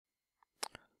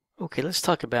Okay, let's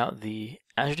talk about the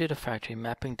Azure Data Factory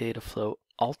mapping data flow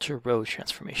alter row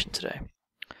transformation today.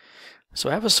 So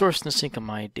I have a source and a sink on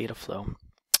my data flow,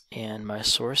 and my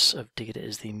source of data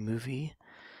is the movie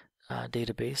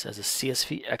database as a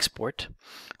CSV export.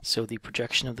 So the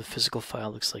projection of the physical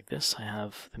file looks like this. I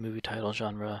have the movie title,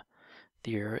 genre,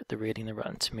 the year, the rating, the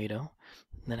Rotten Tomato,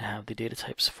 and then I have the data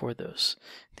types for those.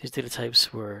 These data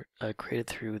types were created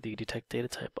through the detect data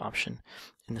type option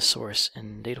in the source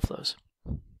and data flows.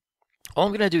 All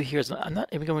I'm going to do here is I'm not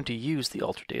even going to use the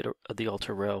alter data, the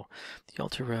alter row. The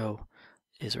alter row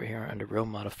is right here under row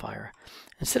modifier.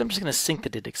 Instead, I'm just going to sync the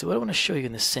data. So what I want to show you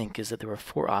in the sync is that there are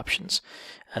 4 options.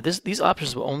 These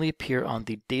options will only appear on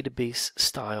the database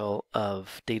style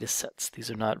of data sets. These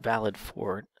are not valid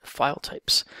for file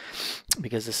types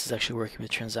because this is actually working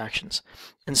with transactions.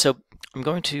 And so I'm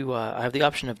going to, I have the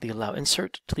option of the allow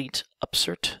insert, delete,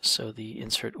 upsert. So the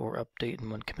insert or update in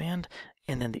one command,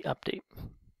 and then the update.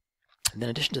 And then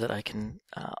in addition to that, I can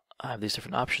have these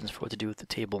different options for what to do with the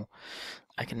table.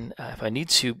 I can, if I need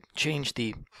to change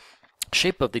the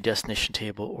shape of the destination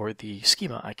table or the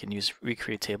schema, I can use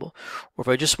recreate table. Or if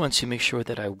I just want to make sure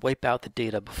that I wipe out the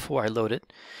data before I load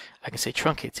it, I can say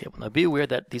truncate table. Now be aware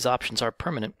that these options are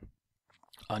permanent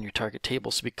on your target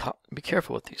table, so be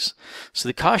careful with these. So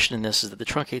the caution in this is that the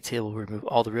truncate table will remove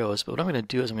all the rows, but what I'm going to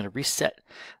do is I'm going to reset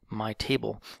my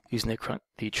table using the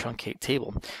truncate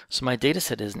table. So my data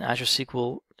set is an Azure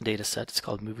SQL data set. It's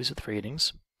called Movies with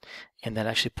Ratings, and that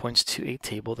actually points to a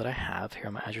table that I have here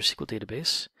on my Azure SQL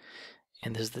database,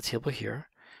 and this is the table here.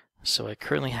 So I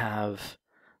currently have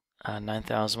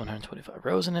 9,125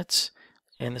 rows in it,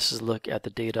 and this is a look at the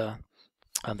data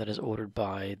that is ordered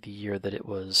by the year that it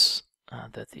was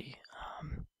that the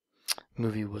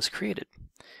movie was created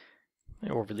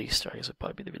or released. I guess it would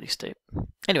probably be the release date.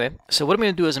 Anyway, so what I'm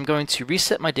going to do is I'm going to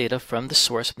reset my data from the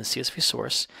source, from the CSV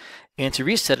source, and to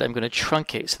reset it, I'm going to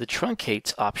truncate. So the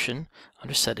truncate option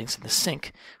under settings in the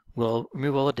sync will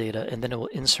remove all the data, and then it will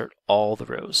insert all the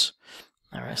rows.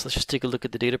 All right, so let's just take a look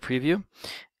at the data preview,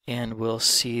 and we'll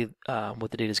see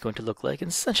what the data is going to look like. And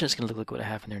essentially, it's going to look like what I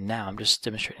have in there now. I'm just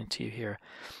demonstrating to you here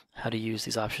how to use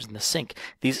these options in the sync.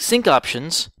 These sync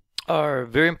options are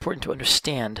very important to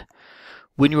understand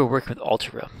when you are working with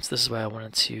alter row. So this is why I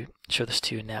wanted to show this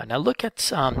to you now. Now look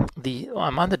at I'm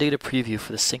on the data preview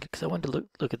for the sync because I wanted to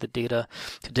look at the data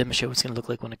to demonstrate what it's going to look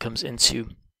like when it comes into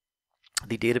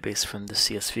the database from the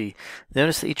CSV.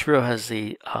 Notice that each row has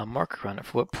a marker on it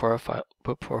for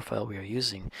what profile we are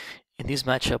using, and these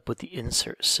match up with the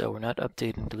insert. So we're not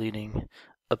updating, deleting,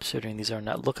 upserting. These are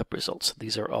not lookup results.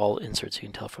 These are all inserts. You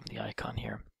can tell from the icon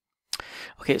here.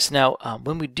 Okay, so now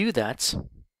when we do that,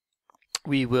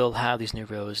 we will have these new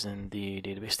rows in the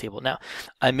database table. Now,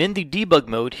 I'm in the debug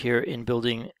mode here in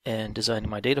building and designing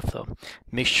my data flow.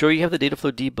 Make sure you have the data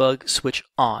flow debug switch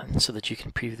on so that you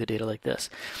can preview the data like this.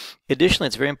 Additionally,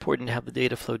 it's very important to have the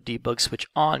data flow debug switch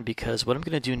on because what I'm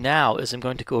going to do now is I'm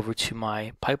going to go over to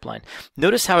my pipeline.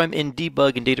 Notice how I'm in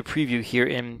debug and data preview here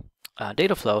in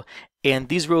data flow, and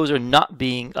these rows are not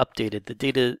being updated.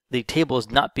 The table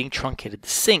is not being truncated. The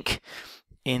sync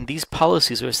and these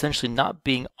policies are essentially not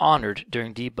being honored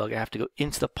during debug. I have to go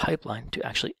into the pipeline to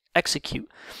actually execute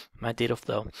my data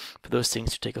flow for those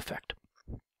things to take effect.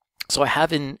 So I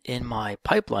have in my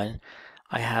pipeline,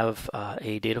 I have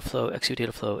a data flow, execute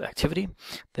data flow activity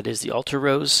that is the alter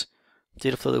rows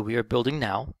data flow that we are building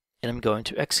now, and I'm going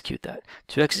to execute that.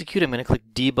 To execute, I'm going to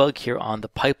click debug here on the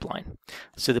pipeline.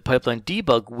 So the pipeline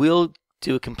debug will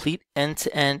do a complete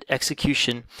end-to-end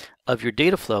execution of your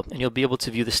data flow, and you'll be able to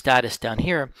view the status down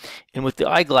here. And with the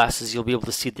eyeglasses, you'll be able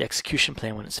to see the execution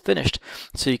plan when it's finished,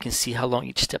 so you can see how long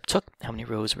each step took, how many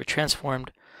rows were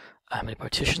transformed, how many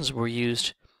partitions were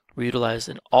used, were utilized,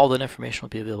 and all that information will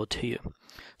be available to you.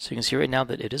 So you can see right now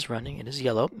that it is running, it is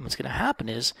yellow, and what's going to happen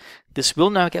is this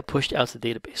will now get pushed out to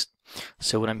the database.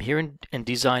 So when I'm here in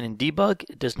design and debug,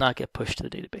 it does not get pushed to the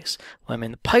database. When I'm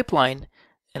in the pipeline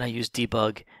and I use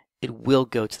debug, it will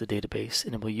go to the database,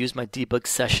 and it will use my debug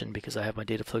session because I have my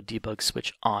data flow debug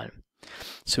switch on.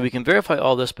 So we can verify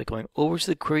all this by going over to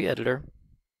the query editor.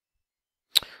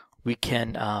 We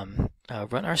can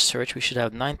run our search. We should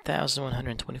have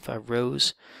 9,125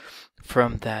 rows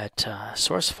from that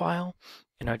source file,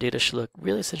 and our data should look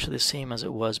really essentially the same as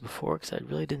it was before because I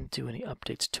really didn't do any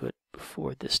updates to it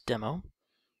before this demo.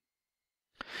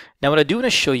 Now what I do want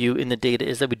to show you in the data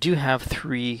is that we do have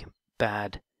 3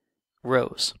 bad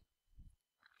rows.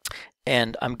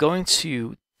 And I'm going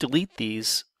to delete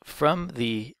these from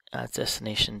the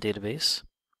destination database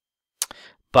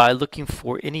by looking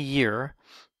for any year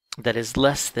that is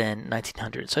less than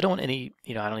 1900. So I don't want any,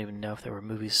 I don't even know if there were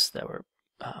movies that were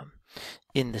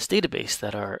in this database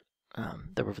that are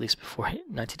that were released before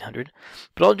 1900,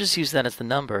 but I'll just use that as the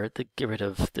number to get rid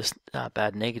of this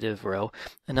bad negative row,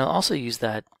 and I'll also use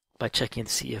that by checking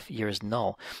to see if year is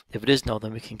null. If it is null,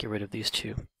 then we can get rid of these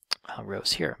two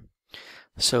rows here.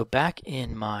 So back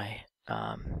in my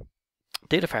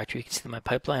data factory, you can see that my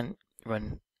pipeline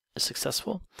run is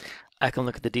successful. I can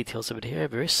look at the details of it here.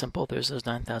 Very simple. There's those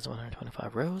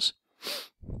 9,125 rows.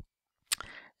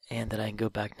 And then I can go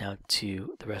back now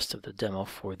to the rest of the demo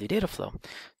for the data flow.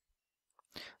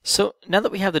 So now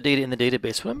that we have the data in the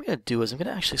database, what I'm going to do is I'm going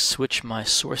to actually switch my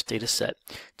source data set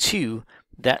to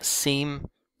that same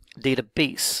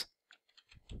database.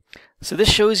 So this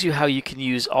shows you how you can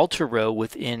use alter row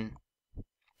within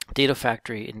Data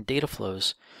Factory and data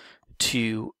flows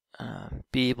to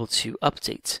be able to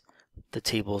update the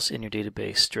tables in your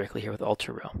database directly here with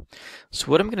alter row. So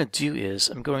what I'm going to do is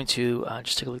I'm going to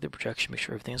just take a look at the projection, make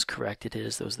sure everything is correct. It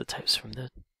is. Those are the types from the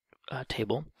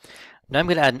table. Now I'm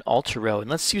going to add an alter row, and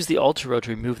let's use the alter row to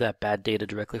remove that bad data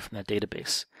directly from that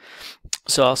database.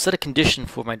 So I'll set a condition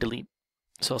for my delete.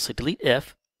 So I'll say delete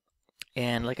if,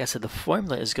 and like I said, the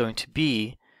formula is going to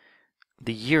be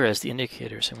the year as the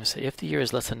indicator. So I'm going to say if the year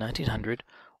is less than 1900,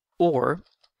 or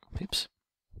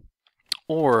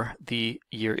the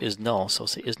year is null. So I'll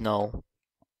say is null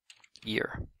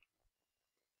year.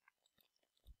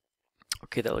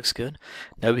 Okay, that looks good.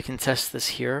 Now we can test this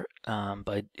here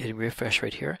by hitting refresh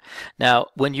right here. Now,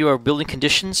 when you are building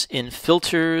conditions in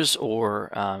filters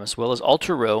or as well as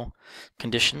alter row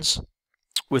conditions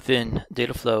within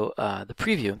Dataflow, the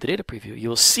data preview,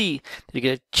 you'll see that you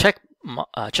get a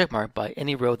check mark by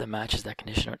any row that matches that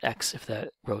condition, or an X if that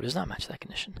row does not match that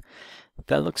condition.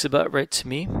 That looks about right to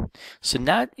me. So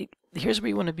now here's where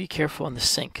you want to be careful on the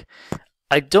sync.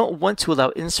 I don't want to allow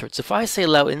inserts. If I say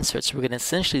allow inserts, we're going to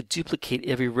essentially duplicate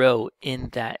every row in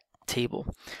that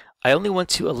table. I only want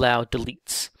to allow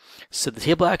deletes. So the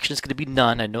table action is going to be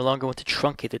none. I no longer want to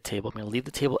truncate the table. I'm going to leave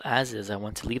the table as is. I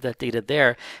want to leave that data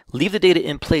there, leave the data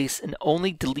in place, and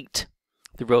only delete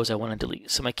the rows I want to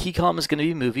delete. So my key column is going to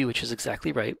be movie, which is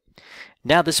exactly right.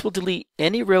 Now this will delete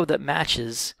any row that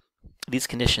matches these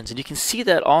conditions, and you can see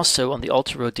that also on the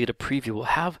alter row data preview.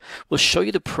 We'll show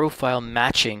you the profile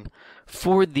matching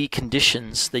for the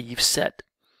conditions that you've set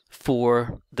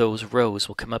for those rows.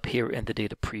 Will come up here in the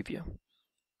data preview.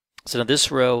 So now this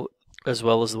row, as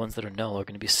well as the ones that are null, are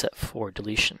going to be set for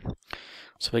deletion.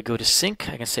 So if I go to sync,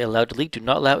 I can say allow delete, do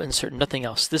not allow insert, nothing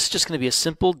else. This is just going to be a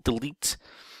simple delete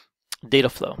data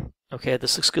flow. Okay,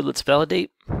 this looks good. Let's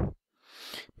validate.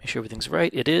 Make sure everything's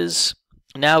right. It is.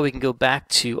 Now we can go back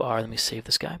to our, let me save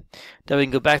this guy. Now we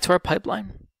can go back to our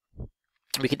pipeline.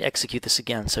 We can execute this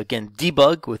again. So again,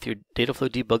 debug with your Dataflow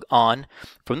debug on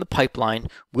from the pipeline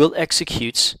will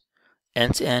execute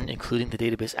end-to-end, including the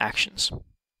database actions.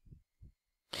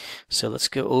 So let's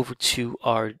go over to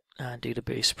our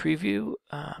database preview.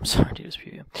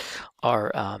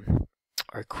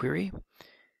 Our query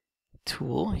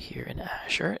tool here in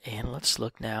Azure, and let's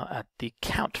look now at the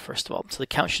count first of all. So the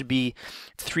count should be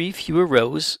 3 fewer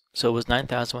rows. So it was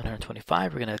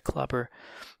 9,125. We're going to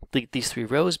delete these 3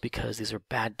 rows because these are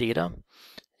bad data.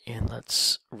 And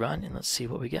let's run and let's see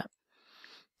what we get.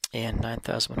 And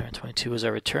 9,122 is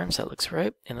our return, so that looks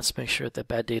right. And let's make sure that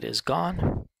bad data is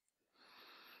gone.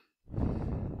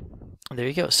 And there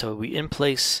you go. So we in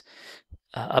place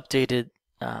updated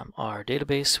our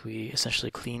database. We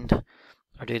essentially cleaned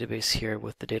our database here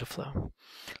with the data flow.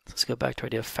 Let's go back to our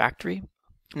data factory.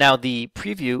 Now the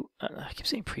preview, I keep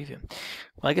saying preview.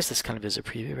 Well, I guess this kind of is a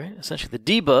preview, right? Essentially the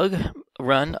debug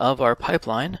run of our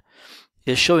pipeline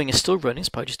is showing it's still running. It's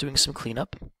probably just doing some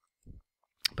cleanup,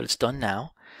 but it's done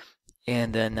now.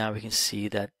 And then now we can see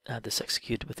that this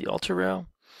executed with the alter row.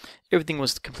 Everything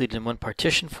was completed in one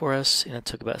partition for us, and it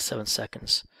took about 7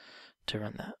 seconds to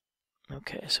run that.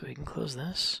 Okay, so we can close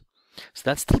this. So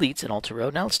that's deletes and alter row.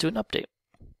 Now let's do an update.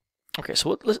 Okay,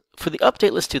 so for the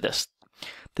update, let's do this.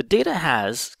 The data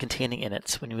has containing in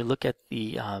it, when we look at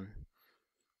the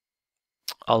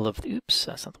oops,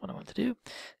 that's not the one I wanted to do.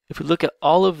 If we look at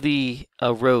all of the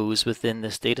rows within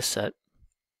this data set,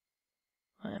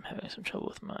 I am having some trouble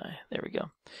with there we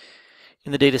go.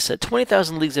 In the data set,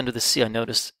 20,000 Leagues Under the Sea, I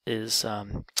noticed, is a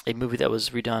movie that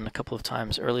was redone a couple of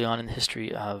times early on in the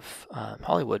history of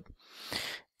Hollywood.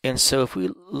 And so if we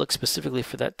look specifically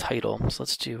for that title, so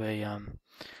let's do a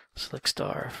select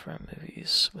star from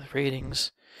movies with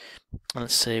ratings. And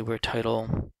let's say where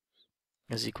title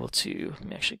is equal to, let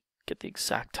me actually get the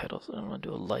exact title. So I don't want to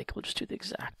do a like, we'll just do the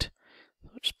exact.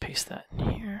 We'll just paste that in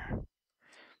here.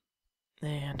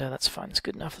 And that's fine, it's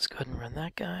good enough. Let's go ahead and run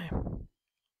that guy.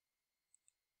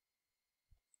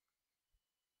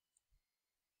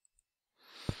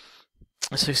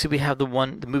 So you see we have the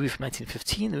movie from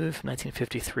 1915, the movie from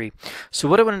 1953. So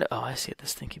what I want to, oh, I see it.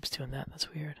 This thing keeps doing that.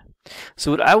 That's weird.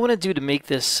 So what I want to do to make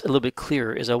this a little bit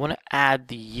clearer is I want to add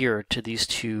the year to these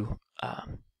two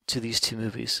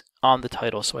movies on the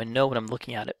title, so I know when I'm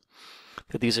looking at it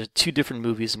that these are two different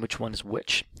movies and which one is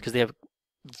which, because they have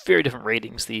very different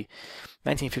ratings. The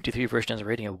 1953 version has a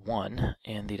rating of 1,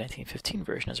 and the 1915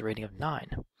 version has a rating of 9.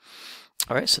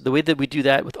 All right. So the way that we do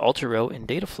that with alter row in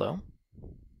data flow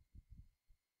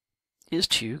is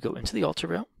to go into the alter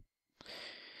row,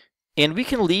 and we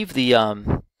can leave the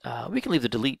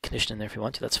delete condition in there if you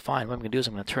want to. That's fine. What I'm going to do is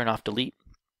I'm going to turn off delete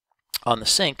on the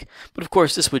sync, but of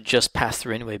course this would just pass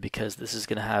through anyway, because this is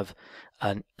going to have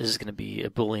this is going to be a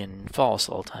Boolean false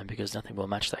all the time, because nothing will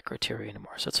match that criteria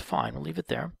anymore. So it's fine. We'll leave it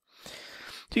there.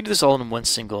 So you do this all in one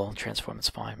single transform. It's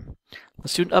fine.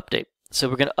 Let's do an update. So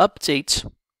we're going to update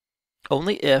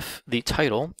only if the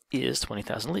title is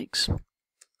 20,000 leagues.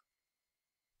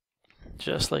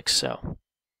 Just like so.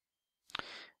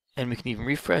 And we can even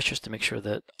refresh just to make sure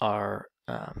that our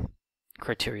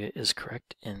criteria is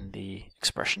correct in the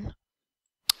expression.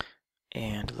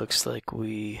 And it looks like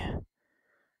we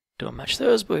don't match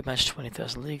those, but we match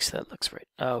 20,000 leagues, so that looks right.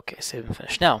 Okay, save and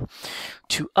finish. Now,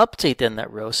 to update then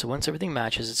that row, so once everything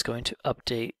matches, it's going to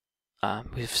update.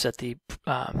 We've set the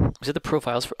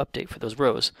profiles for update for those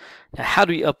rows. Now, how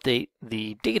do we update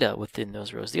the data within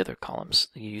those rows, the other columns?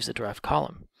 You use the derived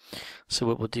column. So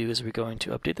what we'll do is we're going to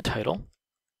update the title.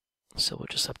 So we'll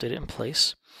just update it in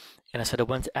place. And I said I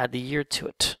wanted to add the year to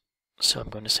it. So I'm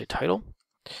going to say title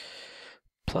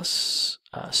plus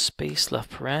space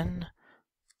left paren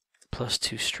plus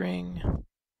toString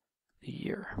the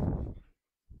year.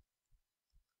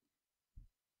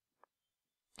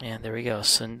 And there we go.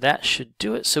 So that should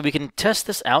do it. So we can test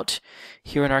this out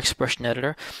here in our expression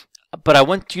editor. But I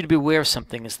want you to be aware of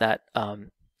something, is that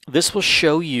this will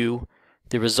show you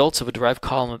the results of a derived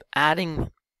column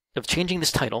of changing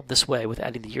this title this way with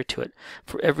adding the year to it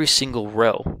for every single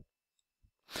row.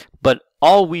 But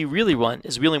all we really want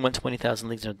is we only want 20,000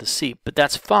 leagues under the sea. But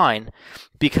that's fine,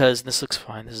 because this looks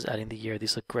fine. This is adding the year.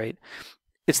 These look great.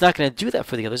 It's not going to do that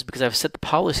for the others because I've set the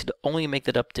policy to only make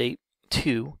that update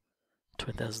to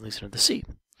 20,000 leagues under the sea.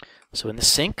 So in the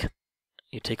sync,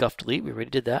 you take off delete. We already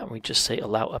did that, and we just say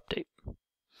allow update.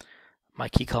 My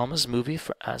key column is movie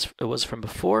as it was from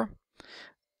before.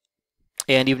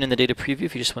 And even in the data preview,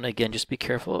 if you just want to, again, just be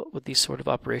careful with these sort of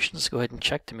operations, go ahead and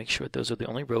check to make sure that those are the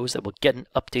only rows that will get an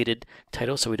updated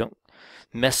title, so we don't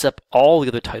mess up all the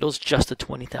other titles, just the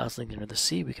 20,000 leagues under the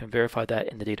sea. We can verify that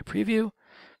in the data preview.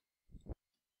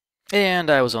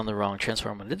 And I was on the wrong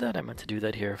transform when I did that. I meant to do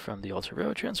that here from the alter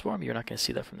row transform. You're not going to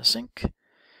see that from the sync.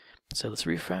 So let's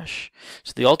refresh.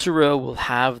 So the alter row will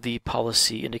have the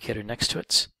policy indicator next to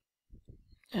it.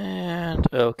 And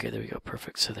okay, there we go.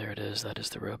 Perfect. So there it is. That is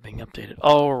the row being updated.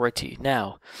 Alrighty.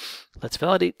 Now, let's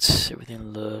validate.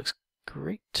 Everything looks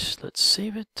great. Let's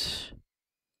save it.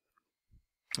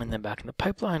 And then back in the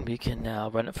pipeline, we can now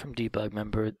run it from debug.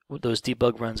 Remember those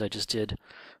debug runs I just did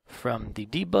from the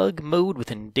debug mode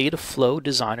within Data Flow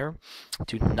Designer.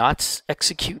 Do not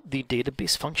execute the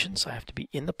database functions. I have to be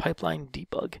in the pipeline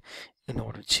debug in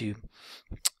order to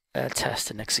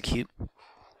test and execute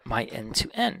my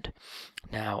end-to-end.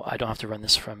 Now, I don't have to run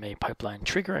this from a pipeline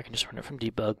trigger. I can just run it from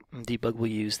debug. And debug will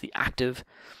use the active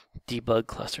debug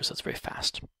cluster, so it's very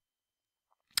fast.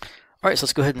 All right, so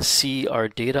let's go ahead and see our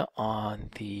data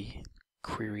on the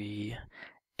query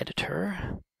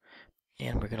editor.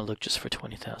 And we're going to look just for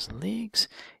 20,000 leagues.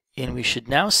 And we should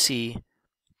now see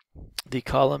the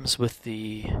columns with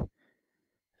the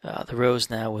rows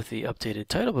now with the updated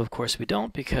title. But of course we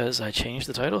don't, because I changed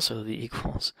the title, so the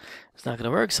equals is not going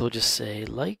to work. So we'll just say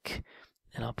like,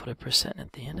 and I'll put a %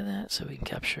 at the end of that so we can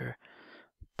capture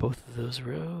both of those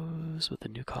rows with the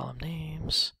new column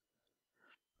names.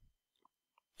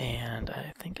 And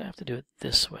I think I have to do it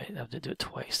this way. I have to do it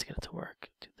twice to get it to work.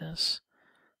 Do this,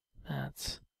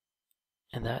 that,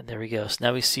 and that. And there we go. So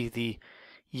now we see the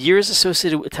years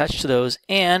associated attached to those.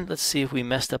 And let's see if we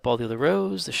messed up all the other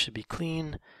rows. This should be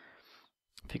clean.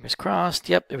 Fingers crossed.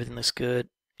 Yep, everything looks good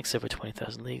except for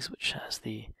 20,000 leagues, which has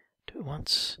the do it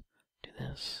once, do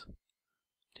this,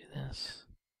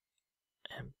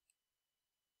 and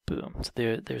boom. So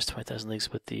there's 20,000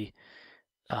 leagues with the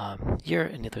year,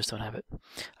 and the others don't have it.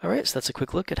 All right, so that's a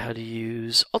quick look at how to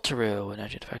use alter row in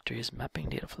Azure Factory's mapping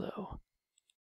data flow.